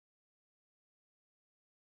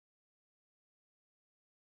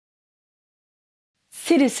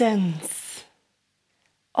Citizens,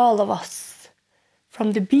 all of us,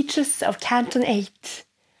 from the beaches of Canton 8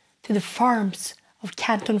 to the farms of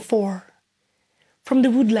Canton 4, from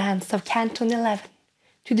the woodlands of Canton 11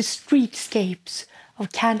 to the streetscapes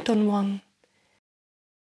of Canton 1,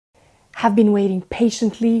 have been waiting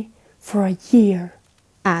patiently for a year.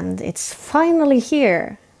 And it's finally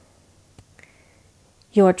here.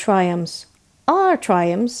 Your triumphs, our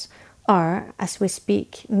triumphs, are, as we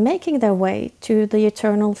speak, making their way to the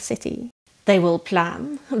Eternal City. They will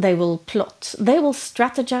plan, they will plot, they will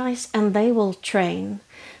strategize, and they will train.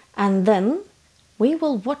 And then we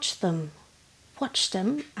will watch them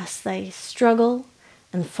as they struggle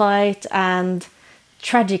and fight and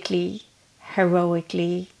tragically,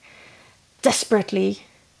 heroically, desperately,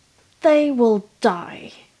 they will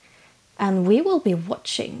die. And we will be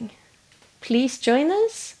watching. Please join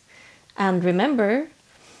us. And remember,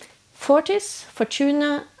 Fortis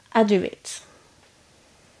Fortuna Aduit.